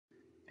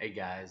Hey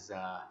guys,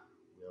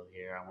 Will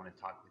here. I want to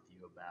talk with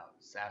you about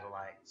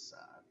satellites,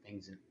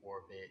 things in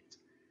orbit,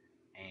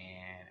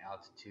 and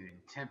altitude and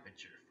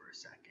temperature for a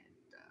second.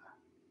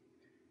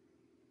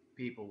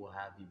 People will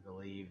have you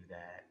believe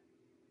that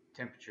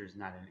temperature is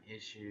not an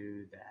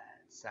issue, that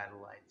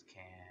satellites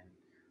can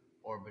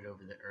orbit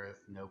over the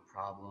Earth no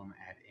problem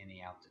at any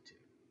altitude.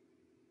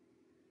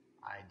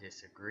 I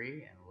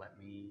disagree, and let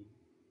me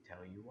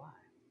tell you why.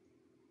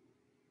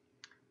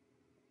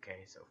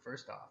 Okay, so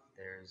first off,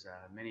 there's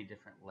many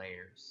different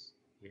layers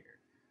here.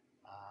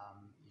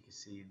 You can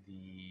see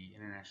the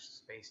International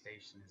Space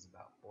Station is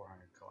about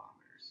 400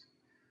 kilometers.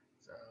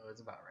 So it's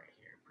about right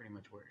here, pretty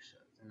much where it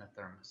shows, in the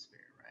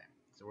thermosphere, right?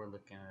 So we're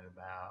looking at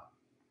about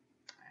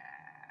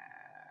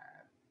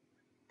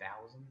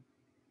 1,000,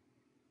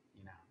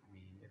 I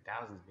mean,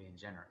 1,000 is being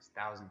generous,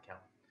 1,000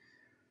 Kelvin.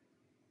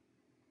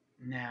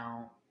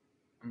 Now,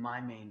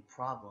 my main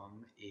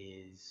problem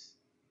is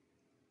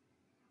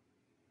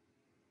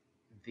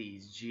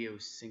these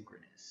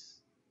geosynchronous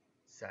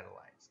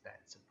satellites that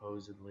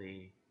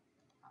supposedly,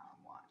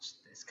 watch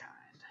this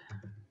kind.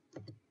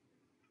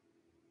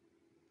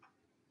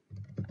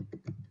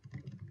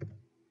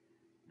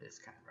 This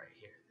kind right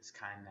here, this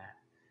kind that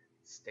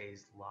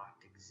stays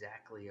locked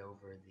exactly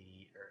over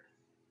the Earth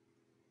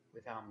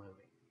without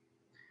moving.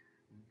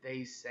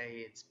 They say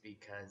it's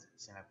because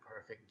it's in a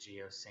perfect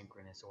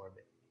geosynchronous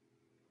orbit.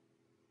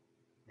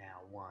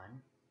 Now,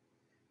 one,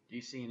 do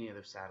you see any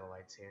other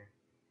satellites here?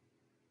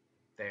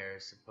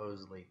 There's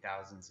supposedly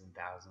thousands and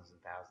thousands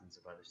and thousands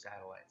of other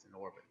satellites in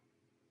orbit.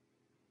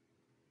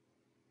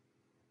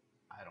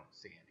 I don't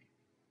see any.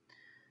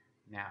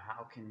 Now,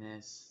 how can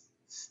this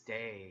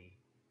stay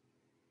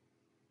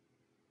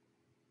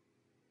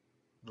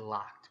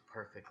locked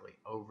perfectly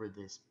over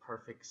this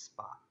perfect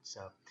spot?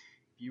 So,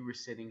 if you were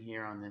sitting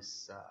here on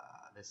this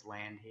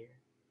land here,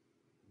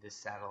 this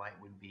satellite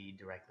would be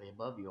directly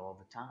above you all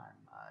the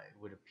time.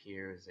 It would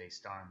appear as a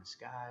star in the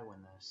sky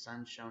when the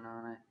sun shone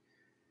on it,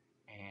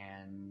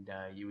 and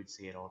you would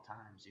see it all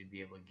times. You'd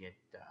be able to get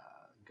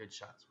good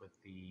shots with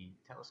the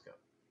telescope.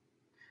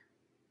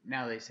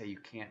 Now they say you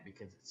can't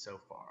because it's so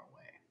far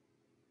away.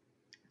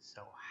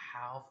 So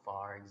how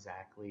far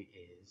exactly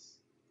is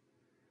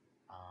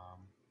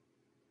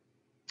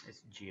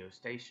it's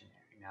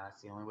geostationary? Now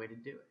that's the only way to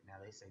do it. Now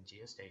they say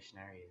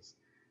geostationary is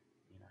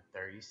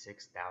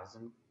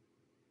 36,000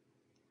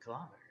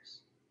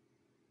 kilometers.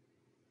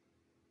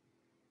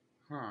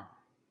 Huh.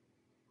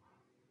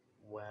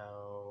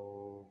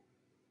 Well,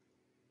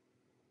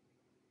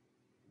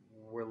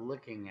 we're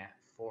looking at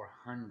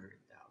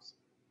 400,000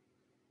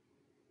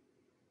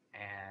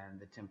 and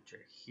the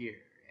temperature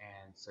here.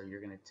 And so you're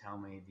going to tell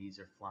me these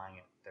are flying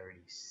at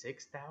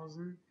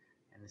 36,000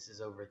 and this is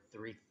over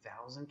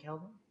 3,000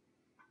 Kelvin?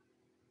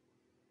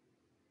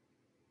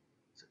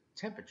 So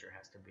temperature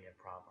has to be a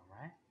problem,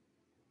 right?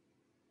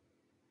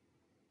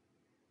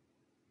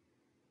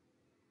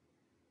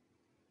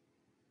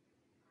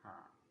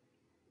 Huh.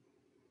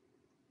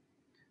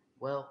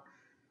 Well,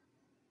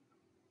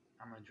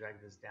 I'm going to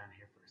drag this down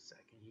here for a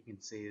second. You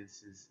can see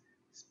this is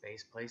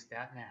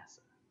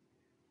spaceplace.nasa,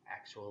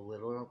 actual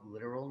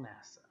literal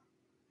NASA.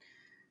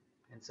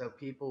 And so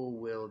people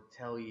will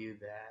tell you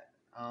that,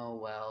 oh,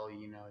 well,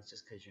 it's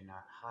just because you're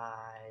not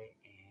high,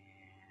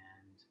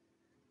 and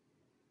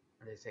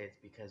they say it's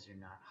because you're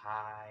not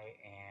high,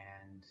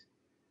 and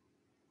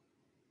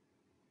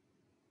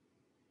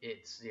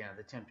it's,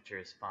 the temperature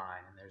is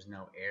fine, and there's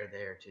no air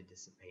there to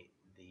dissipate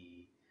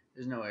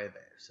there's no air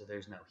there, so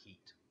there's no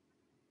heat.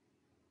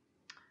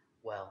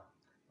 Well,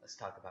 let's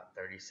talk about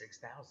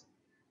 36,000.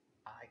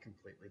 I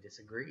completely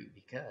disagree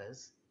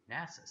because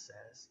NASA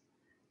says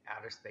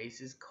outer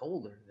space is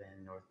colder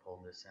than North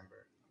Pole in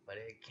December, but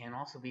it can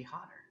also be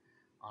hotter.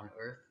 On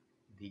Earth,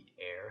 the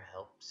air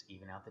helps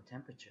even out the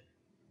temperature.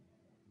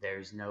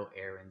 There's no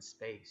air in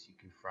space. You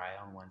can fry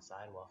on one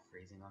side while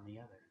freezing on the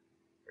other.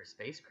 For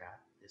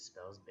spacecraft, this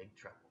spells big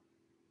trouble.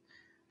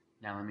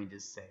 Now let me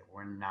just say,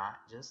 we're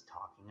not just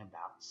talking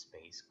about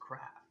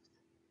spacecraft.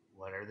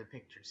 What are the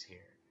pictures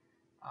here?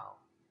 Oh,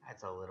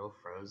 that's a little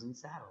frozen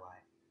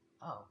satellite.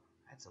 Oh,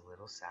 that's a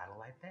little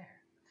satellite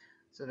there.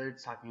 So they're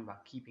talking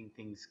about keeping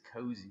things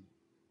cozy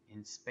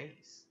in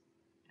space.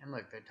 And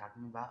look, they're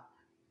talking about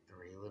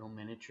 3 little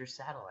miniature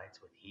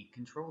satellites with heat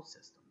control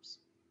systems,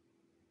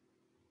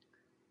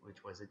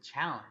 which was a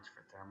challenge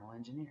for thermal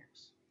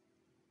engineers.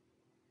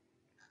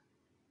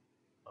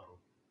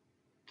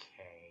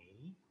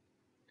 Okay.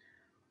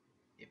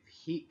 If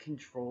heat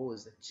control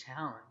is a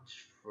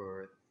challenge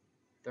for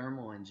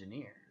thermal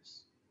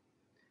engineers,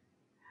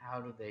 how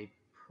do they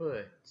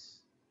put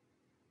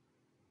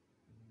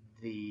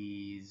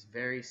these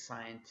very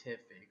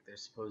scientific, they're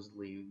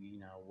supposedly,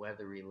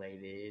 weather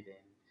related,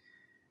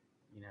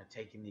 and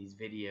taking these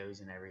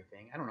videos and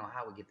everything. I don't know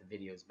how we get the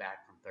videos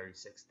back from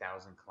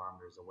 36,000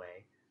 kilometers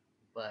away,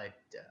 but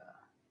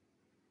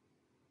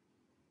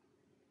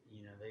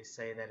they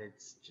say that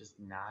it's just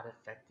not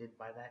affected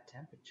by that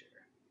temperature.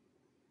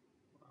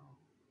 Well,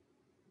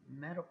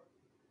 metal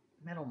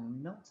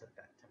melts at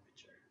that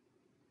temperature.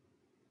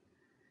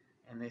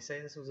 And they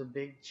say this was a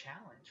big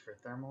challenge for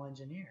thermal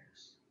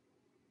engineers.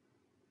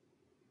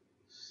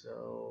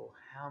 So,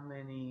 how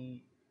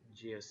many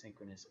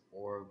geosynchronous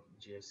or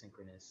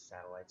geosynchronous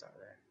satellites are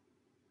there?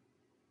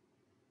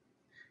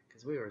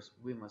 Because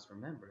we must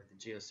remember the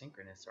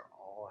geosynchronous are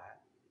all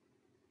at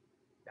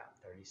about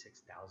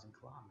 36,000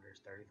 kilometers,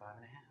 35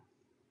 and a half.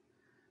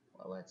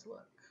 Well, let's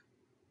look.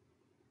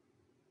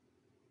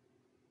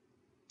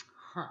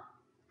 Huh.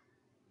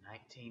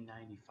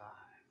 1995.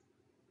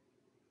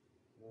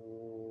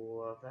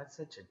 Well, if that's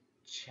such a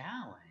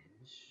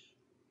challenge,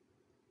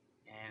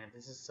 and if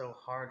this is so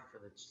hard for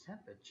the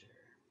temperature,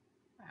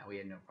 we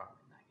had no problem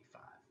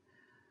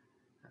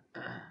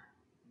in 95.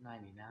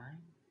 99.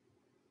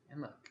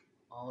 And look,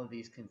 all of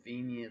these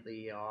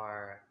conveniently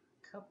are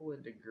a couple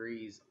of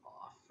degrees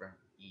off from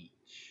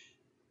each.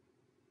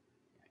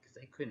 Yeah, because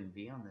they couldn't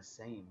be on the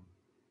same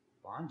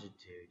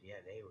longitude.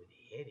 Yeah, they would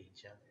hit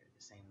each other at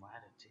the same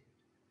latitude.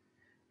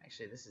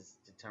 Actually, this is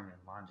determining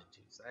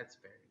longitude, so that's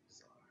very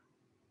bizarre.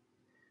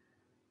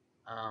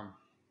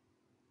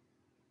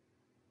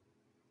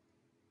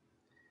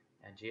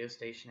 And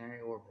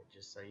geostationary orbit,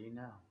 just so you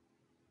know.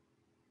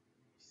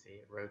 You see,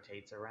 it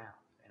rotates around,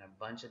 and a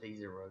bunch of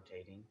these are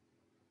rotating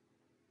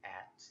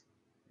at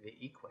the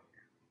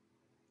equator.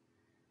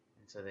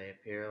 And so they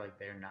appear like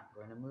they're not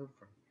going to move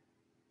from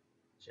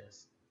you.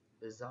 Just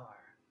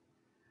bizarre.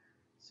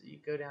 So you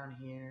go down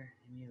here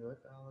and you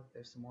look, oh look,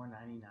 there's some more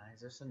 99s,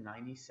 there's some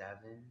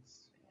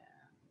 97s.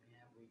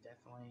 Yeah, we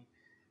definitely,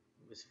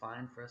 it was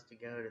fine for us to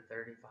go to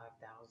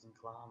 35,000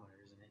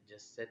 kilometers and it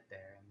just sit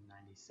there in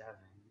 97.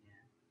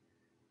 Yeah,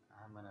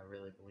 I'm gonna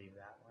really believe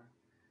that one.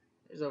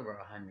 There's over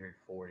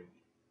 140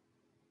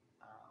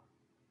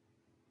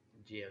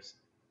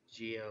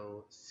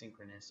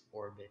 geosynchronous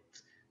orbit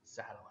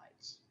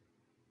satellites,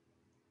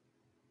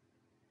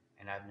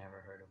 and I've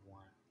never heard of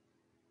one.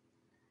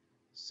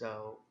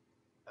 So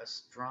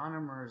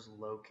astronomers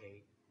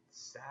locate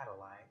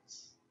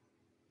satellites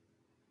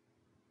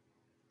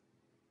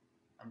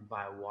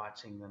by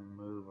watching them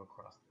move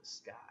across the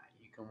sky.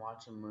 You can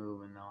watch them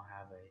move and they'll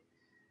have a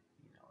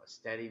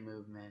steady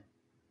movement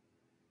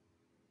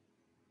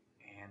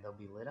and they'll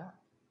be lit up.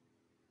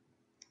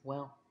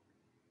 Well,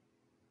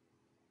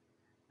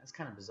 that's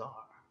kind of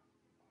bizarre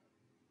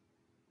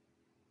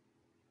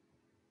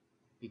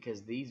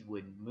because these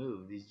wouldn't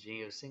move, these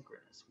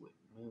geosynchronous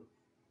wouldn't move.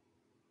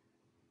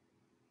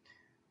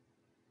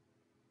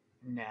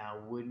 Now,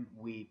 wouldn't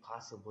we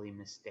possibly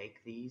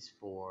mistake these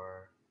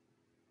for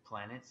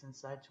planets and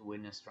such?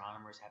 Wouldn't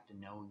astronomers have to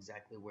know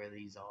exactly where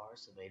these are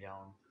so they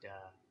don't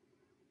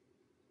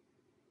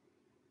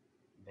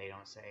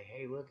say,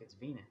 hey, look, it's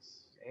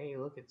Venus. Hey,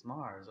 look, it's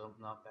Mars. Oh,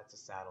 no, that's a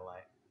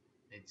satellite.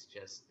 It's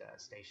just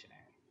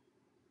stationary.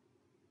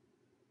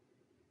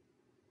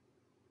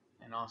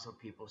 And also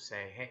people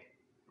say, hey,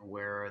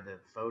 where are the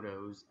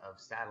photos of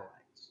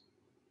satellites?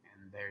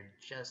 And they're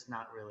just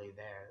not really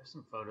there. There's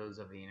some photos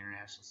of the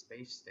International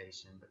Space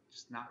Station, but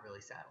just not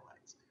really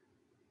satellites.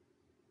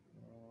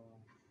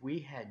 If we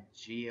had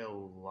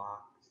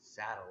geo-locked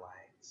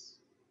satellites,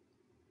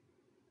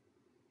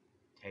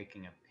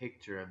 taking a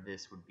picture of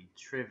this would be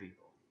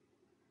trivial.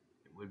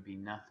 It would be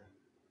nothing.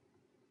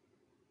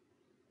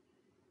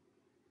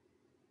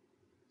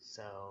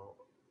 So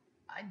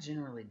I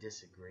generally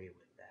disagree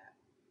with that.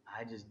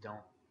 I just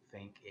don't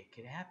think it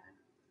could happen.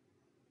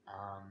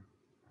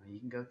 You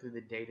can go through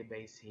the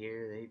database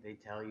here. They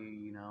tell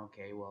you,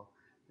 okay, well,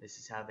 this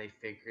is how they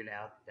figured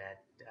out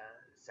that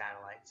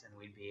satellites and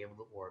we'd be able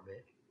to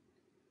orbit.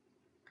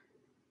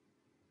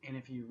 And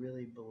if you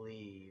really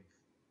believe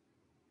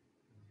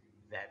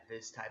that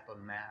this type of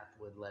math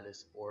would let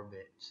us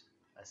orbit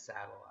a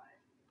satellite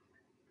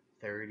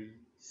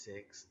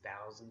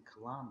 36,000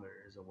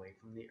 kilometers away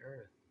from the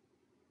Earth,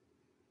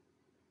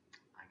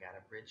 I got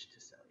a bridge to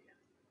sell you.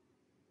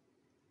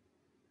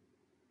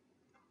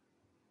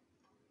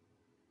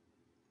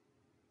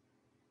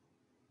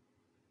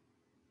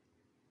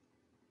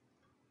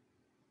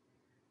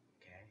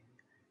 Okay,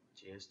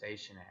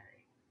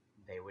 geostationary.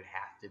 They would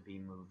have to be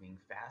moving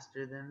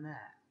faster than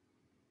that.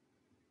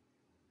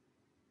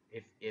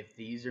 If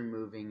these are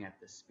moving at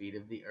the speed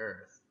of the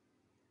Earth,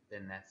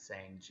 then that's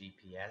saying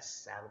GPS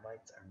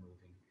satellites are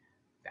moving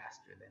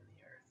faster than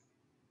the Earth.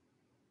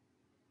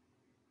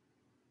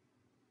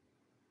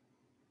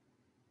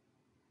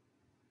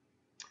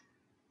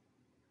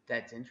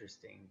 That's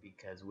interesting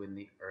because wouldn't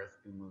the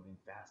Earth be moving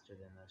faster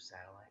than those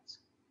satellites?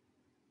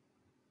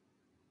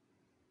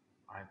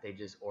 Aren't they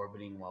just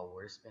orbiting while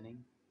we're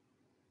spinning?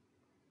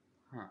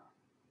 Huh.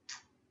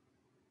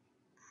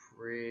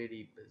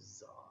 Pretty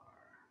bizarre.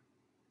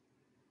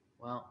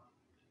 Well,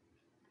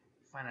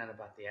 find out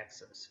about the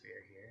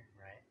exosphere here,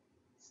 right?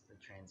 It's the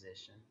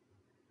transition.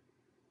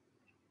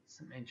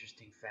 Some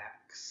interesting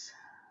facts.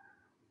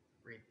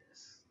 Read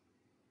this.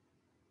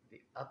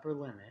 The upper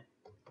limit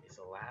is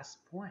the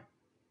last point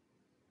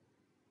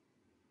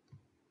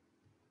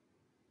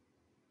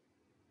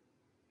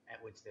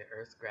at which the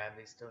Earth's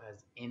gravity still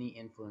has any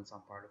influence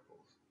on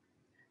particles.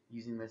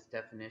 Using this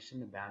definition,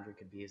 the boundary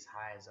could be as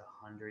high as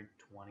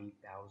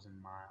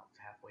 120,000 miles,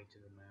 halfway to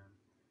the moon.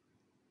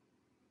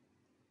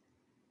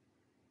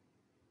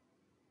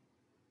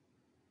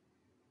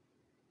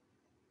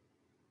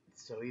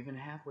 So even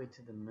halfway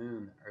to the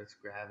moon, the Earth's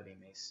gravity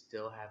may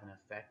still have an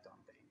effect on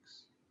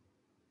things.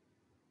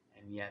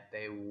 And yet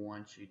they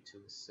want you to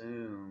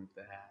assume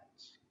that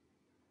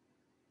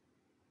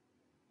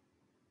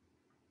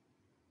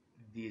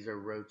these are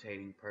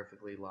rotating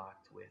perfectly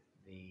locked with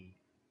the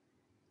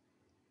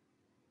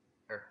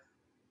Earth,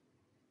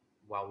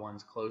 while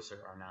ones closer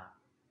are not.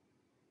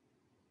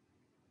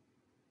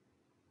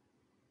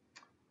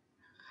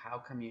 How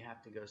come you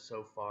have to go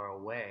so far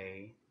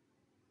away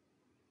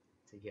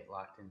to get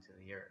locked into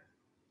the Earth?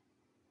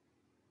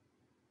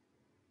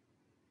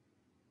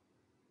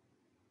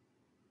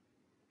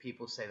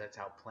 People say that's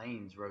how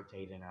planes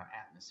rotate in our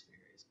atmosphere,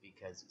 is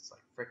because it's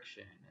like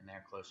friction and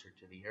they're closer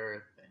to the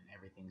Earth and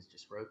everything's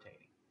just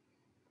rotating.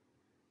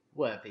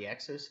 Well, if the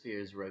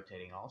exosphere is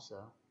rotating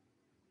also,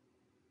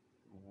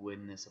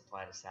 wouldn't this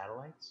apply to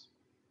satellites?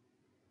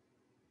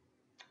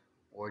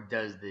 Or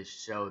does this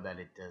show that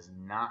it does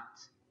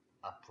not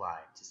apply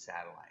to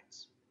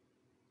satellites?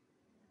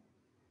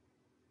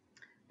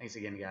 Thanks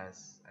again,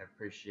 guys. I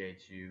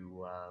appreciate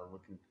you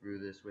looking through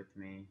this with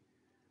me.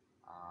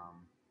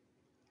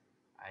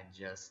 I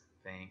just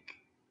think,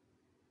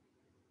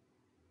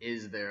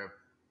 is there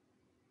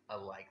a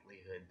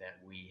likelihood that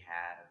we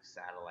have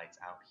satellites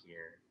out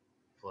here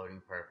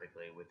floating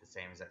perfectly with the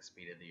same exact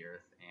speed of the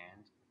Earth?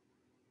 And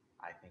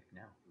I think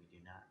no, we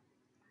do not.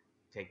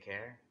 Take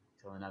care.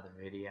 Till another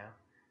video.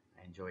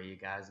 I enjoy you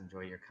guys.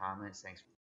 Enjoy your comments. Thanks.